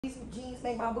These jeans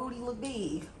make my booty look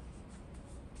big.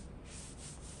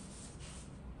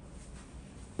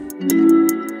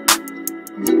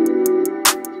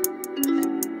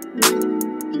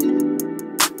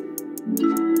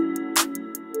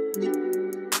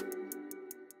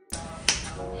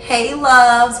 Hey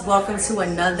loves, welcome to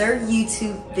another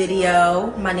YouTube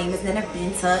video. My name is Neneh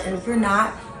Binta, and if you're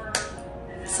not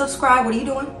subscribed, what are you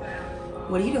doing?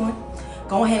 What are you doing?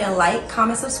 Go ahead and like,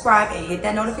 comment, subscribe, and hit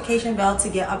that notification bell to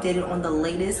get updated on the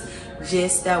latest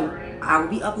gist that I will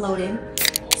be uploading.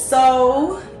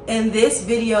 So in this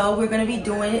video, we're going to be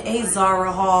doing a Zara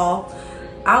haul.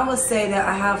 I would say that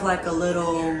I have like a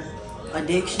little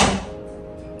addiction.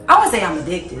 I would say I'm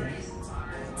addicted.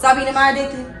 Sabine, am I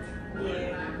addicted?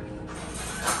 Yeah,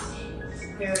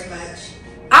 very much.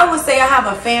 I would say I have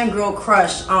a fangirl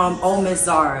crush on Miss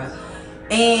Zara.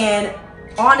 And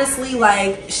honestly,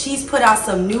 like, she's put out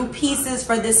some new pieces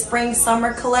for this spring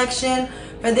summer collection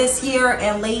for this year,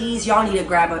 and ladies, y'all need to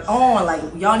grab it on. Like,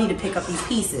 y'all need to pick up these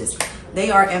pieces.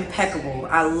 They are impeccable.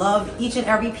 I love each and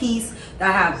every piece that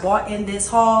I have bought in this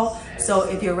haul. So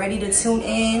if you're ready to tune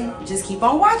in, just keep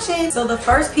on watching. So the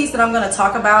first piece that I'm going to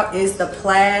talk about is the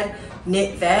plaid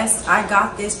knit vest. I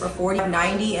got this for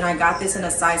 $40.90 and I got this in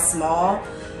a size small.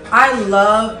 I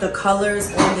love the colors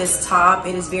on this top.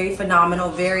 It is very phenomenal,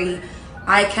 very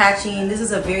eye-catching. This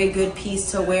is a very good piece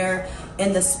to wear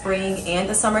in the spring and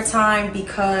the summertime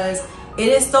because it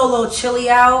is still a little chilly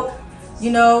out, you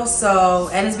know,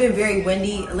 so, and it's been very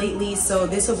windy lately, so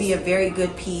this will be a very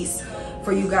good piece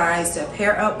for you guys to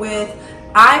pair up with.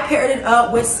 I paired it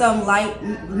up with some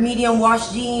light medium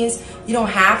wash jeans. You don't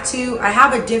have to. I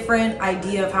have a different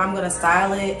idea of how I'm going to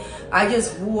style it. I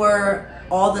just wore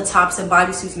all the tops and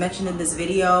bodysuits mentioned in this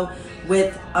video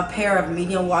with a pair of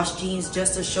medium wash jeans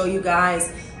just to show you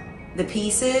guys the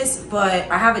pieces, but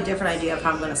I have a different idea of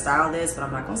how I'm going to style this, but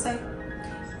I'm not going to say.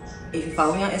 If you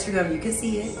follow me on Instagram, you can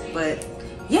see it. But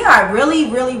yeah, I really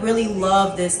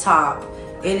love this top.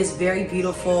 It is very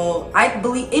beautiful. I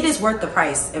believe it is worth the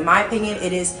price. In my opinion,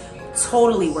 it is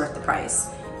totally worth the price.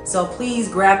 So please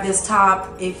grab this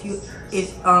top. Please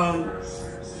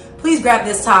grab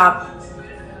this top.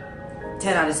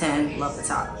 10 out of 10, love the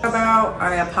top.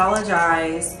 I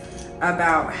apologize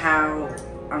about how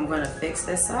I'm gonna fix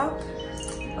this up,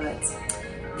 but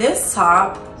this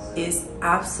top is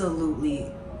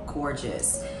absolutely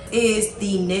gorgeous. It is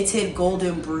the knitted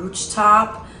golden brooch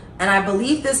top, and I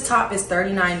believe this top is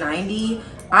 $39.90.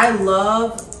 I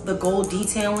love the gold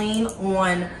detailing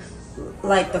on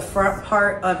like the front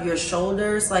part of your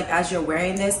shoulders, like as you're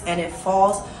wearing this, and it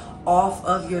falls off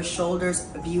of your shoulders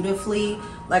beautifully.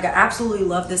 Like, I absolutely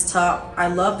love this top. I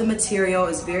love the material.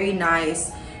 It's very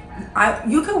nice.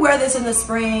 You could wear this in the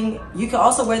spring. You could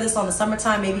also wear this on the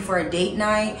summertime, maybe for a date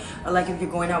night, or like if you're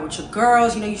going out with your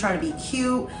girls, you know, you're trying to be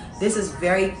cute. This is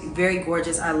very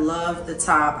gorgeous. I love the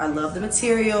top. I love the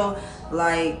material.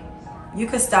 Like, you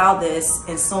could style this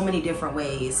in so many different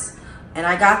ways. And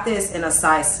I got this in a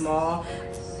size small.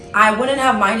 I wouldn't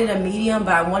have minded a medium,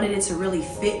 but I wanted it to really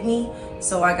fit me,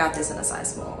 so I got this in a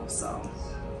size small. So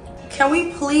can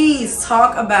we please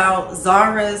talk about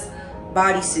Zara's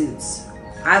bodysuits?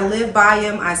 I live by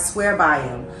them. I swear by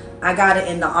them. I got it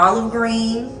in the olive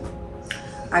green.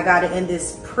 I got it in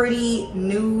this pretty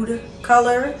nude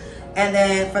color. And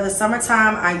then for the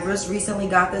summertime, I just recently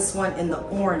got this one in the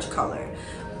orange color.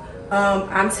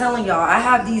 I'm telling y'all, I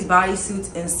have these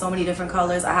bodysuits in so many different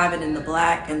colors. I have it in the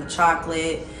black, in the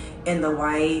chocolate, in the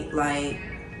white. Like,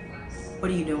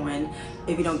 what are you doing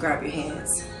if you don't grab your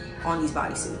hands on these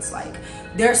bodysuits? Like,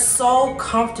 they're so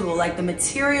comfortable. Like, the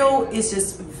material is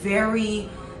just very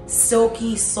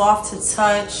silky, soft to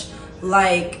touch.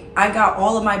 Like, I got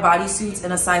all of my bodysuits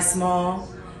in a size small.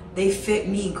 They fit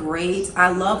me great. I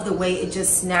love the way it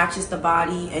just snatches the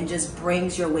body and just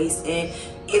brings your waist in.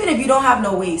 Even if you don't have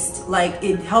no waist, like,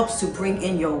 it helps to bring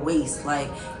in your waist. Like,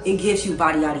 it gives you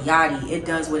body yaddy yaddy. It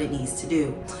does what it needs to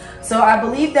do. So I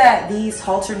believe that these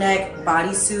halter neck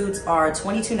bodysuits are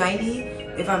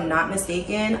 $22.90, if I'm not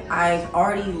mistaken. I've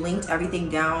already linked everything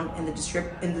down in the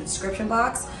description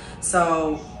box.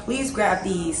 So please grab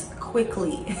these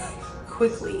quickly,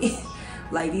 quickly.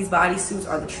 Like, these bodysuits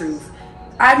are the truth.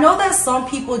 I know that some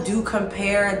people do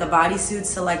compare the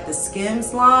bodysuits to like the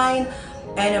Skims line.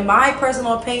 And in my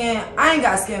personal opinion, I ain't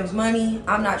got Skims money.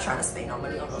 I'm not trying to spend no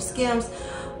money on those Skims.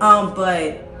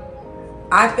 But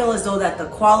I feel as though that the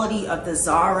quality of the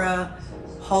Zara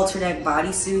halter neck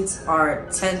bodysuits are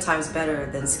 10 times better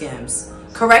than Skims.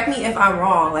 Correct me if I'm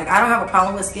wrong. Like, I don't have a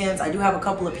problem with Skims. I do have a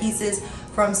couple of pieces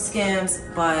from Skims,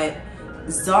 but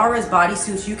Zara's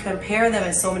bodysuits, you can pair them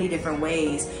in so many different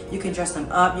ways. You can dress them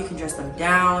up, you can dress them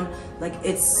down. Like,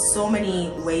 it's so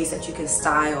many ways that you can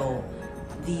style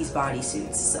these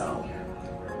bodysuits. So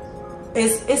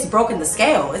it's broken the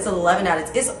scale. It's 11 out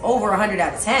of, it's over 100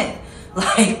 out of 10.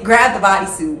 Like, grab the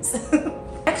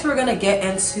bodysuits. Next, we're gonna get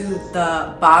into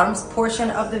the bottoms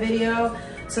portion of the video.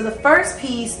 So the first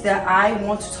piece that I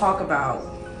want to talk about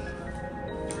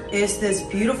is this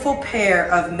beautiful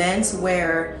pair of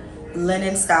menswear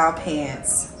linen style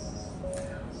pants.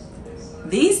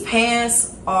 These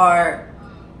pants are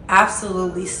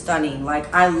absolutely stunning.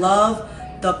 Like, I love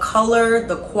the color,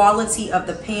 the quality of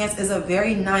the pants is a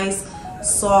very nice,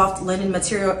 soft linen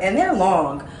material, and they're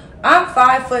long. I'm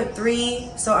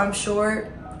 5'3", so I'm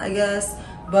short, I guess.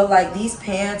 But like, these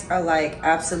pants are like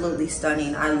absolutely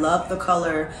stunning. I love the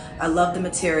color. I love the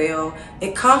material.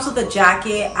 It comes with a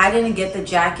jacket. I didn't get the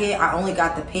jacket. I only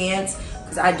got the pants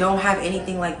because I don't have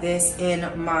anything like this in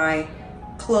my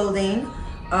clothing.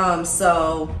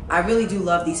 So I really do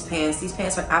love these pants. These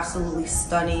pants are absolutely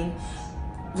stunning.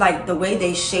 Like, the way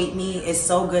they shape me is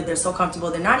so good. They're so comfortable.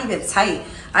 They're not even tight.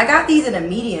 I got these in a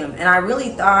medium, and I really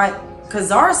thought, because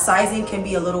Zara's sizing can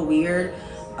be a little weird,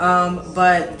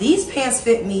 but these pants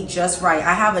fit me just right.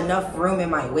 I have enough room in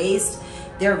my waist.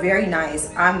 They're very nice.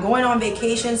 I'm going on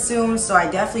vacation soon, so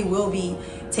I definitely will be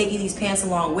taking these pants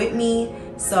along with me.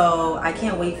 So I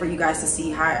can't wait for you guys to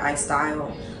see how I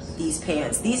style these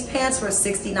pants. These pants were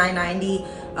 $69.90.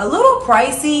 A little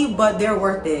pricey, but they're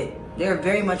worth it. They're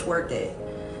very much worth it.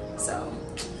 So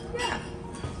yeah.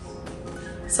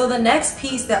 So the next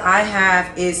piece that I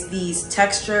have is these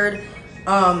textured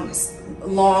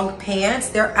long pants.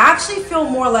 They actually feel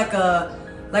more like a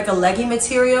legging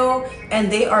material,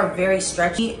 and they are very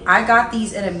stretchy. I got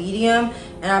these in a medium,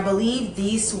 and I believe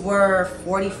these were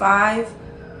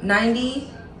 $45.90.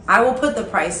 I will put the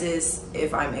prices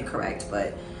if I'm incorrect,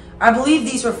 but I believe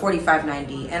these were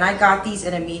 $45.90, and I got these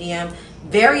in a medium.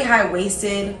 Very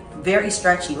high-waisted, very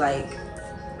stretchy. Like,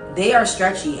 they are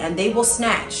stretchy, and they will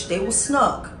snatch. They will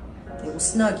snug. They will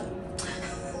snug you.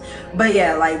 But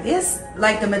yeah, like this,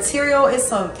 like the material is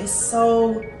so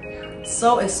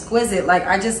exquisite. Like,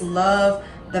 I just love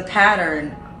the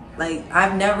pattern. Like,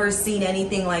 I've never seen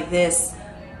anything like this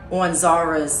on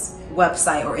Zara's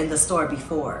website or in the store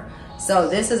before. So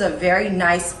this is a very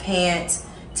nice pant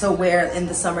to wear in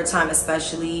the summertime,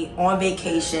 especially on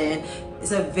vacation.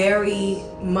 This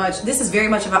is very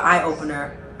much of an eye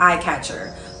opener, eye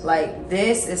catcher. Like,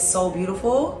 this is so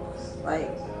beautiful. Like,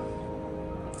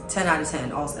 10 out of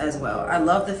 10 as well. I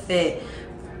love the fit.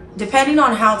 Depending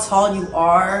on how tall you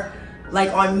are,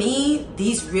 like on me,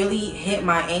 these really hit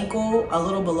my ankle, a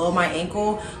little below my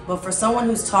ankle, but for someone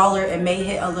who's taller, it may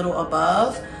hit a little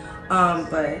above.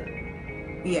 But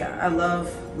yeah, I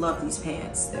love these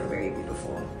pants. They're very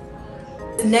beautiful.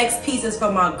 The next piece is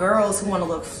for my girls who want to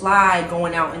look fly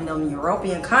going out in them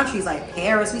European countries like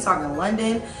Paris. We talking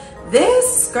London.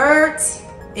 This skirt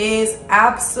is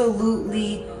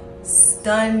absolutely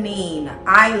stunning.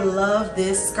 I love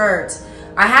this skirt.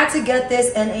 I had to get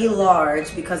this in a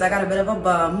large because I got a bit of a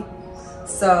bum.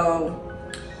 So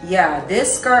yeah,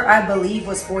 this skirt I believe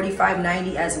was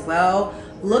 $45.90 as well.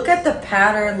 Look at the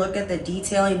pattern, look at the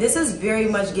detailing. This is very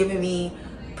much giving me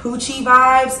Poochie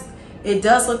vibes. It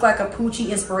does look like a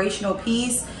Poochie inspirational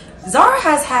piece. Zara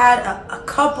has had a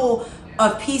couple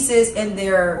of pieces in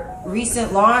their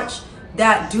recent launch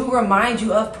that do remind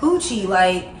you of Poochie.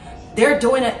 Like, they're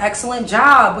doing an excellent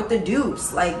job with the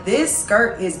dupes. Like, this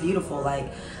skirt is beautiful.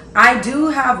 Like, I do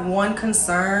have one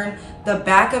concern. The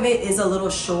back of it is a little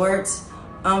short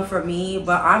for me,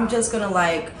 but I'm just gonna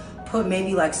like put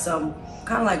maybe like some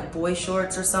kind of like boy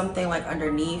shorts or something like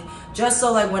underneath, just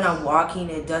so like when I'm walking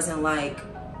it doesn't like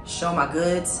show my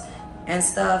goods and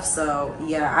stuff. So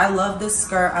yeah, I love this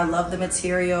skirt. I love the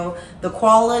material. The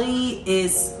quality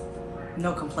is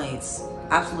no complaints.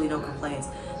 Absolutely no complaints.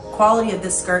 Quality of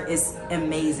this skirt is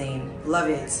amazing. Love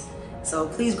it. So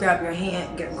please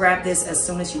grab this as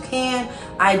soon as you can.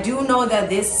 I do know that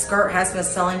this skirt has been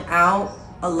selling out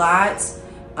a lot.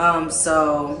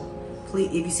 So please,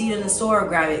 if you see it in the store,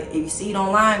 grab it. If you see it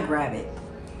online, grab it.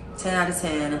 10 out of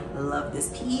 10. Love this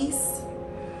piece.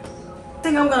 The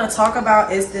thing I'm going to talk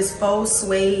about is this faux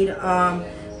suede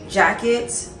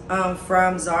jacket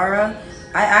from Zara.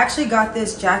 I actually got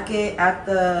this jacket at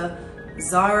the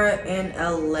Zara in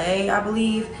LA, I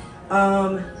believe.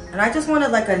 And I just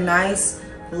wanted like a nice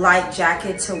light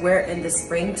jacket to wear in the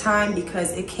springtime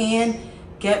because it can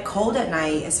get cold at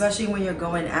night, especially when you're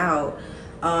going out.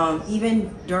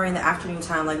 Even during the afternoon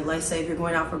time, like let's say if you're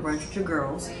going out for brunch with your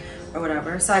girls or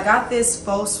whatever. So I got this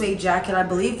faux suede jacket. I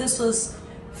believe this was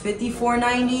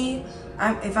 $54.90.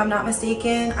 if I'm not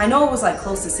mistaken. I know it was like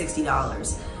close to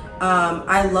 $60.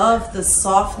 I love the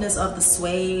softness of the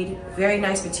suede, very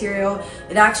nice material.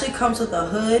 It actually comes with a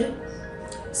hood,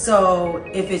 so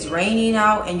if it's raining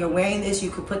out and you're wearing this,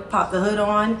 you could pop the hood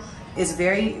on. It's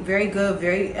very, very good,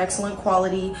 very excellent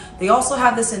quality. They also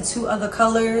have this in 2 other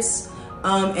colors,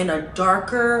 in a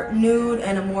darker nude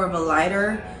and a more of a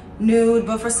lighter nude.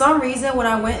 But for some reason, when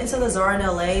I went into the Zara in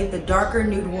LA, the darker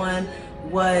nude one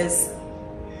was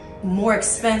more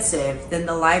expensive than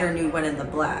the lighter nude one in the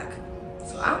black.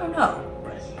 So I don't know,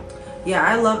 but yeah,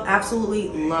 I absolutely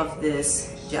love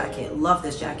this jacket. Love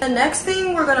this jacket. The next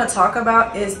thing we're gonna talk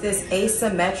about is this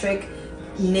asymmetric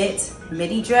knit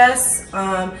midi dress.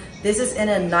 This is in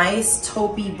a nice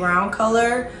taupey brown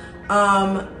color.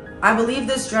 I believe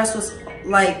this dress was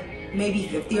like maybe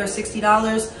 $50 or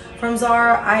 $60 from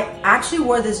Zara. I actually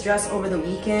wore this dress over the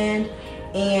weekend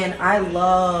and I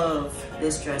love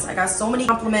this dress. I got so many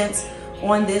compliments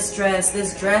on this dress.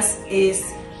 This dress is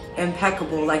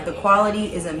impeccable. Like, the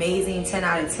quality is amazing, 10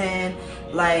 out of 10.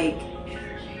 Like,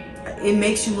 it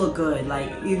makes you look good. Like,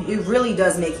 it really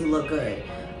does make you look good.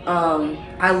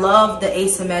 I love the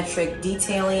asymmetric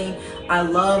detailing. I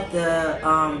love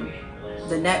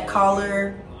the neck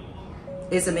collar.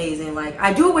 It's amazing. Like,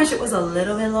 I do wish it was a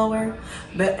little bit lower,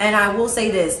 and I will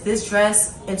say this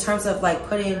dress, in terms of like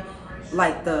putting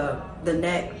like the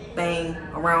neck thing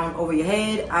around over your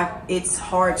head, it's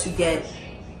hard to get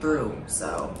through.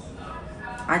 So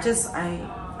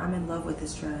I'm in love with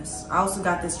this dress. I also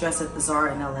got this dress at the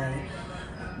Zara in LA.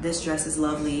 This dress is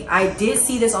lovely. I did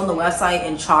see this on the website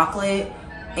in chocolate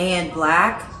and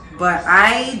black, but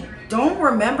I don't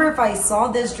remember if I saw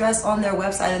this dress on their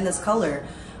website in this color.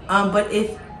 But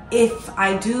if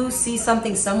I do see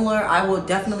something similar, I will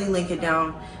definitely link it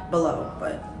down below.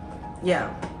 But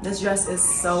yeah, this dress is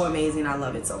so amazing. I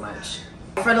love it so much.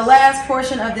 For the last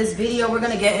portion of this video, we're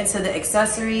gonna get into the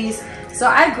accessories. So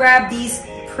I grabbed these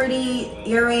pretty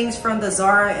earrings from the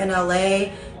Zara in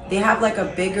LA. They have like a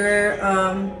bigger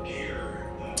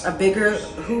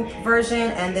hoop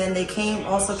version, and then they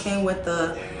also came with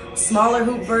the smaller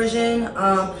hoop version.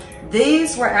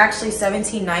 These were actually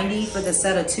 $17.90 for the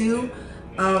set of 2.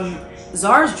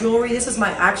 Zara's jewelry, this is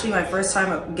actually my first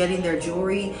time getting their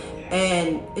jewelry,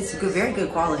 and it's good, very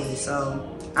good quality.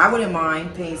 So I wouldn't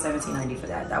mind paying $17.90 for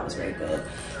that. That was very good.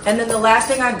 And then the last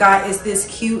thing I got is this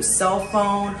cute cell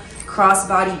phone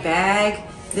crossbody bag.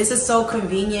 This is so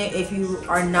convenient if you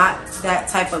are not that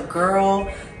type of girl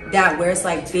that wears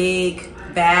like big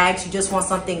bags. You just want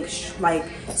something like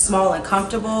small and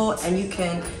comfortable, and you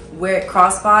can wear it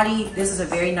crossbody. This is a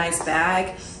very nice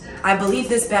bag. I believe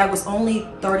this bag was only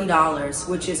 $30,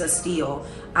 which is a steal.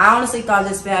 I honestly thought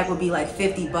this bag would be like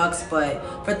 50 bucks, but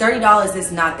for $30,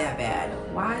 it's not that bad.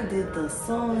 Why did the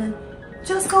sun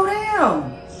just go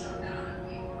down?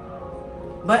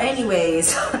 But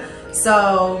anyways,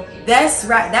 so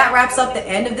that wraps up the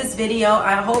end of this video.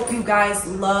 I hope you guys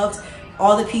loved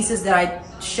all the pieces that I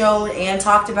showed and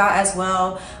talked about as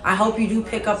well. I hope you do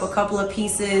pick up a couple of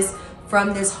pieces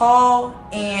from this haul,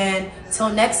 and till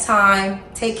next time,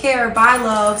 take care. Bye,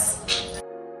 loves.